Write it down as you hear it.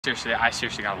Seriously, I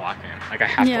seriously gotta lock in. Like, I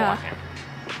have to lock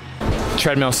in.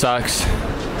 Treadmill sucks,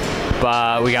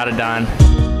 but we got it done.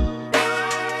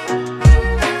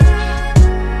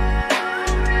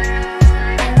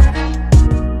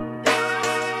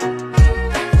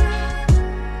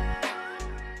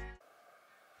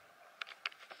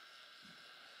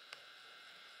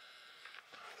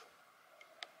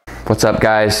 What's up,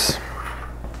 guys?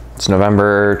 It's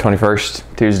November 21st,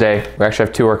 Tuesday. We actually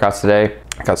have 2 workouts today.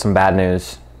 I got some bad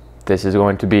news. This is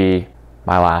going to be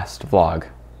my last vlog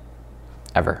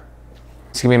ever.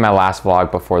 It's gonna be my last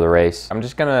vlog before the race. I'm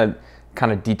just gonna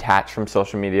kind of detach from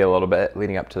social media a little bit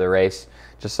leading up to the race,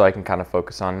 just so I can kind of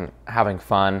focus on having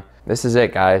fun. This is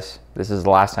it, guys. This is the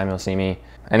last time you'll see me.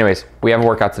 Anyways, we have a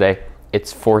workout today.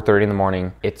 It's 4:30 in the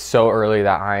morning. It's so early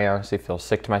that I honestly feel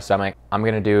sick to my stomach. I'm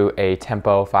gonna do a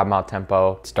tempo, 5-mile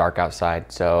tempo. It's dark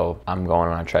outside, so I'm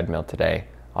going on a treadmill today.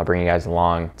 I'll bring you guys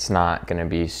along. It's not gonna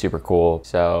be super cool,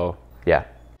 so yeah.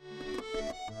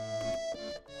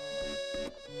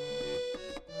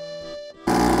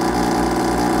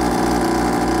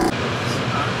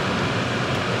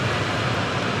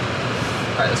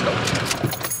 All right, let's go.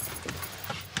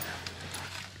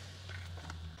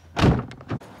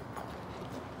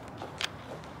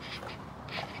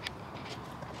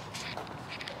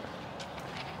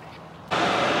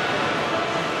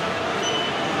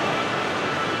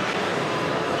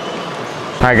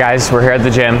 All right, guys, we're here at the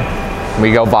gym.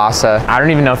 We go Vasa. I don't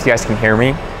even know if you guys can hear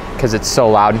me because it's so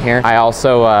loud in here. I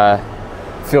also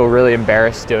feel really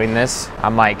embarrassed doing this.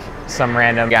 I'm like some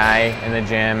random guy in the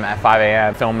gym at 5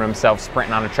 a.m. filming himself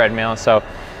sprinting on a treadmill. So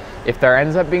if there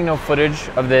ends up being no footage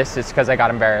of this, it's because I got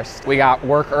embarrassed. We got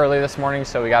work early this morning,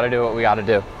 so we got to do what we got to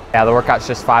do. Yeah, the workout's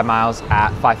just 5 miles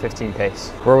at 5:15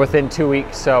 pace. We're within 2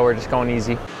 weeks, so we're just going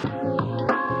easy.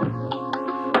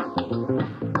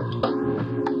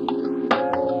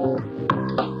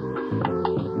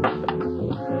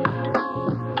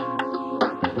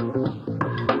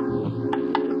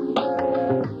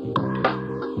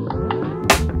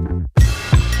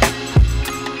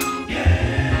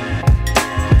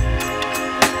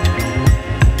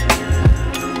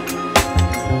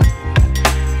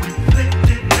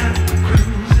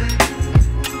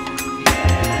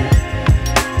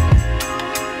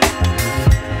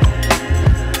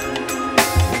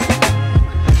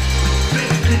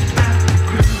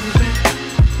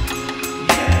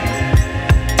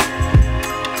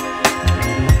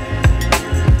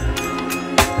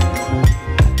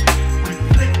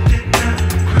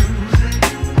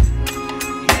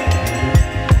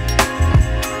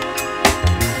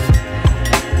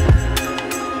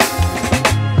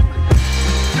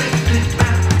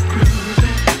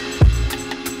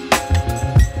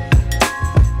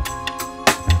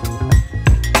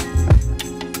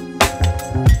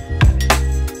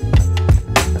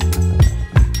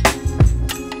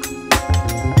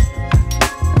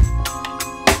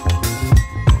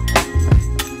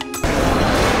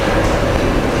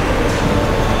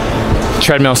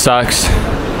 Treadmill sucks,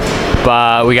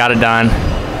 but we got it done.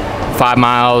 5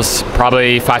 miles,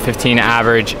 probably 5:15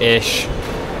 average-ish.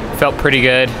 Felt pretty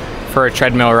good for a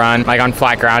treadmill run. Like on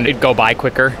flat ground, it'd go by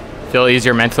quicker, feel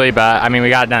easier mentally, but I mean, we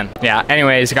got it done. Yeah,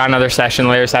 anyways, got another session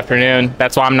later this afternoon.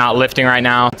 That's why I'm not lifting right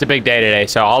now. It's a big day today,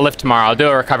 so I'll lift tomorrow. I'll do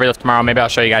a recovery lift tomorrow. Maybe I'll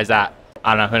show you guys that.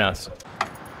 I don't know, who knows.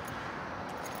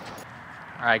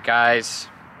 All right, guys,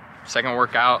 second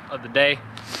workout of the day.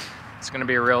 It's gonna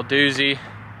be a real doozy.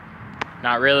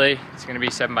 Not really. It's gonna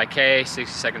be 7 by K,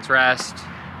 60 seconds rest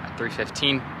at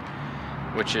 3:15,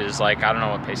 which is like, I don't know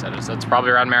what pace that is. That's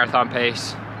probably around marathon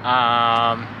pace.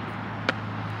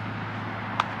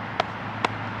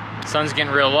 Sun's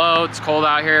getting real low. It's cold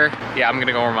out here. Yeah, I'm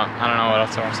gonna go warm up. I don't know what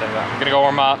else I want to say about it. I'm gonna go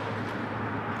warm up.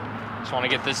 Just want to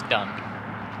get this done.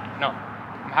 No,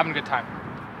 I'm having a good time.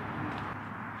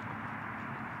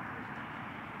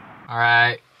 All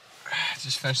right,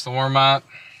 just finished the warm up.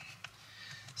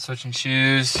 Switching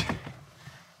shoes.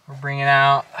 We're bringing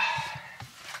out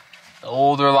the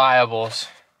old Reliables.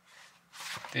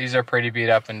 These are pretty beat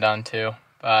up and done too,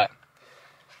 but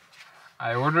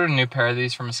I ordered a new pair of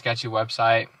these from a sketchy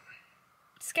website.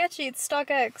 Sketchy, it's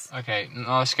StockX. Okay,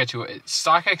 no, sketchy.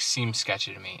 StockX seems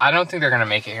sketchy to me. I don't think they're gonna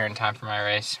make it here in time for my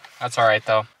race. That's all right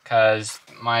though, because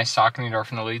my Saucony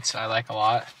Endorphin Elites I like a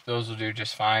lot. Those will do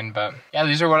just fine, but yeah,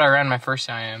 these are what I ran my first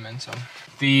IM in, so.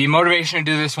 The motivation to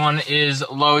do this one is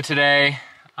low today.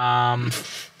 I'm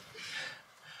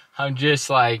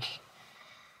just like,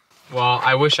 well,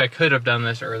 I wish I could have done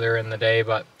this earlier in the day,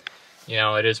 but you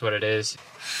know, it is what it is.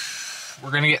 We're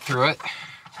gonna get through it.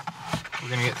 We're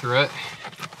gonna get through it.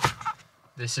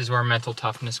 This is where mental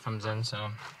toughness comes in, so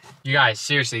You guys,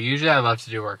 seriously, usually I love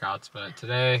to do workouts, but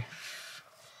today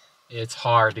it's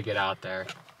hard to get out there.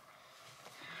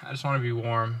 I just want to be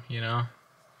warm, you know?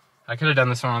 I could have done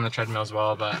this one on the treadmill as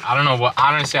well, but I don't know what,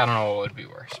 honestly, I don't know what would be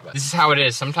worse. But this is how it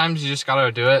is. Sometimes you just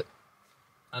gotta do it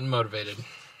unmotivated.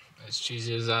 As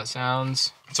cheesy as that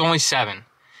sounds. It's only 7.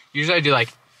 Usually I do like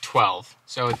 12.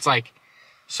 So it's like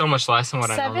so much less than what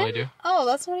 7? I normally do. Oh,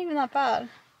 that's not even that bad.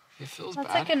 It feels That's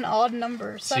bad. like an odd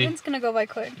number. 7's gonna go by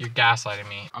quick. You're gaslighting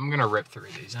me. I'm gonna rip through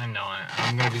these. I know it.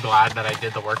 I'm gonna be glad that I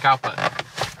did the workout, but...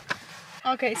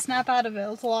 Okay, snap out of it.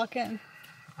 Let's lock in.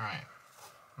 Alright.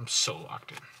 I'm so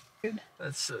locked in. Dude.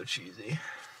 That's so cheesy.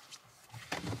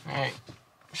 Alright.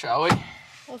 Shall we?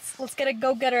 Let's get a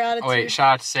go-getter attitude. Oh wait,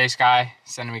 shout out to Say Sky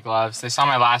sending me gloves. They saw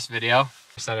my last video.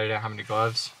 I said I didn't have any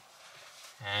gloves.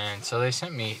 And so they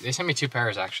sent me 2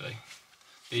 pairs actually.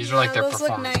 These are like their those look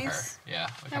performance nice. pair. Yeah.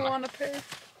 Look I at want a pair.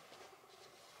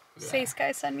 Say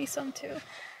Sky, send me some too.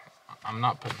 I'm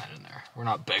not putting that in there. We're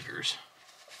not beggars.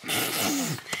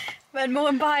 Venmo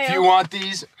and bio. If you want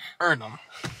these, earn them.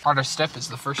 Hardest step is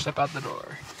the first step out the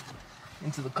door.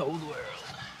 Into the cold world.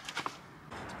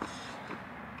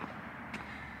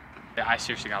 Yeah, I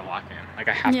seriously gotta lock in. Like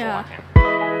I have to lock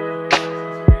in.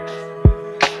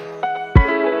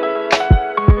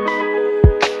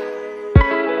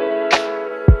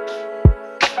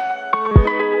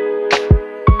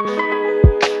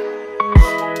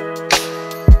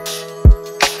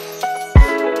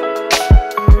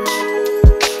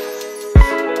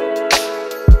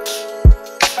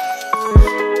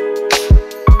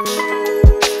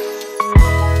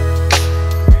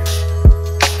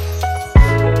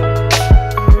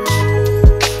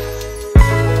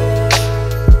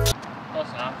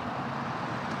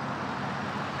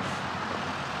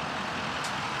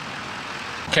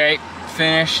 Okay,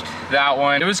 finished that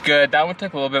one. It was good. That one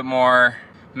took a little bit more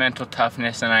mental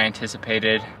toughness than I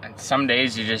anticipated. And some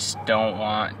days you just don't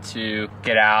want to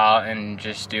get out and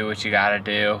just do what you gotta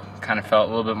do. Kind of felt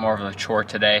a little bit more of a chore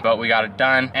today, but we got it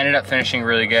done. Ended up finishing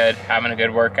really good, having a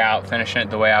good workout, finishing it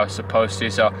the way I was supposed to.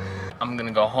 So I'm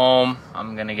gonna go home,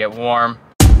 I'm gonna get warm.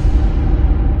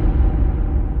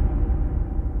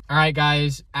 All right,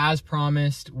 guys, as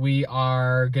promised, we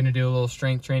are gonna do a little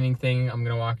strength training thing. I'm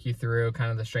gonna walk you through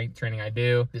kind of the strength training I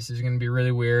do. This is gonna be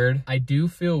really weird. I do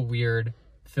feel weird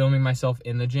filming myself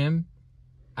in the gym.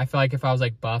 I feel like if I was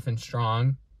like buff and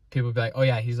strong, people would be like, oh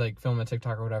yeah, he's like filming a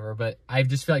TikTok or whatever. But I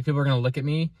just feel like people are gonna look at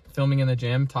me filming in the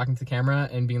gym, talking to the camera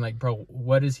and being like, bro,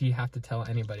 what does he have to tell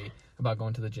anybody about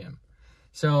going to the gym?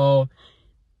 So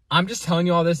I'm just telling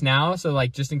you all this now. So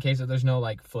like, just in case that there's no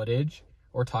like footage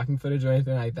or talking footage or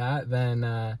anything like that,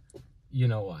 then you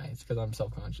know why. It's because I'm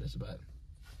self-conscious, but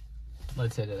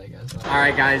let's hit it, I guess. All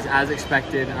right, guys, as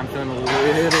expected, I'm feeling a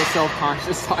little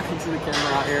self-conscious talking to the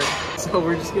camera out here. So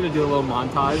we're just gonna do a little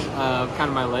montage of kind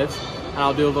of my lifts, and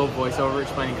I'll do a little voiceover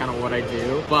explaining kind of what I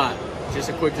do. But just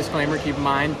a quick disclaimer, keep in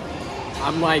mind,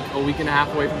 I'm like a week and a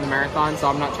half away from the marathon, so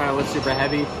I'm not trying to lift super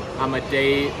heavy. I'm a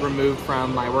day removed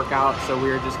from my workout, so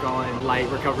we're just going light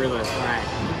recovery lifts. All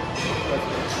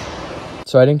right.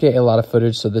 So I didn't get a lot of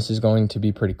footage, so this is going to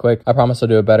be pretty quick. I promise I'll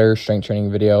do a better strength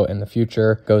training video in the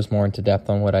future. Goes more into depth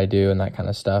on what I do and that kind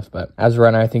of stuff. But as a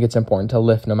runner, I think it's important to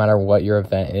lift no matter what your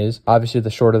event is. Obviously, the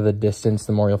shorter the distance,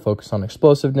 the more you'll focus on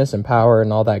explosiveness and power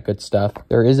and all that good stuff.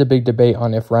 There is a big debate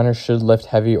on if runners should lift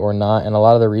heavy or not, and a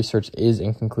lot of the research is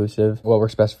inconclusive. What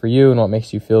works best for you and what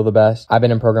makes you feel the best. I've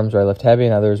been in programs where I lift heavy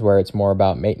and others where it's more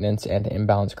about maintenance and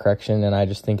imbalance correction. And I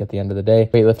just think at the end of the day,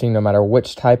 weightlifting, no matter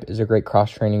which type, is a great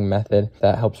cross-training method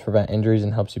that helps prevent injuries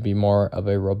and helps you be more of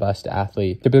a robust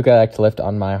athlete. Typically, I like to lift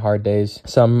on my hard days.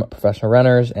 Some professional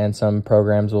runners and some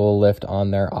programs will lift on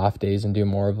their off days and do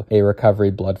more of a recovery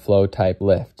blood flow type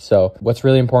lift. So what's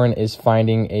really important is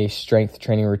finding a strength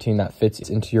training routine that fits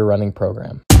into your running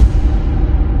program.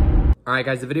 All right,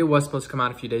 guys, the video was supposed to come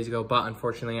out a few days ago, but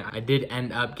unfortunately, I did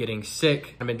end up getting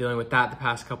sick. I've been dealing with that the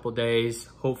past couple days.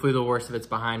 Hopefully, the worst of it's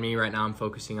behind me. Right now, I'm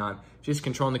focusing on just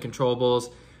controlling the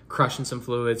controllables, crushing some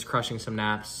fluids, crushing some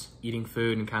naps, eating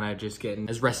food, and kind of just getting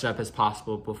as rested up as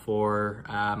possible before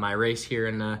my race here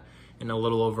in a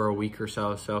little over a week or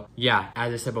so. So yeah,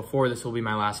 as I said before, this will be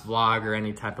my last vlog or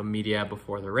any type of media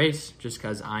before the race, just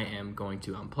because I am going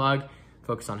to unplug,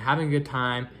 focus on having a good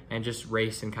time, and just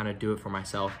race and kind of do it for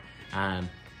myself.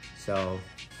 So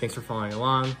thanks for following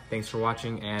along, thanks for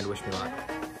watching, and wish me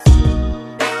luck.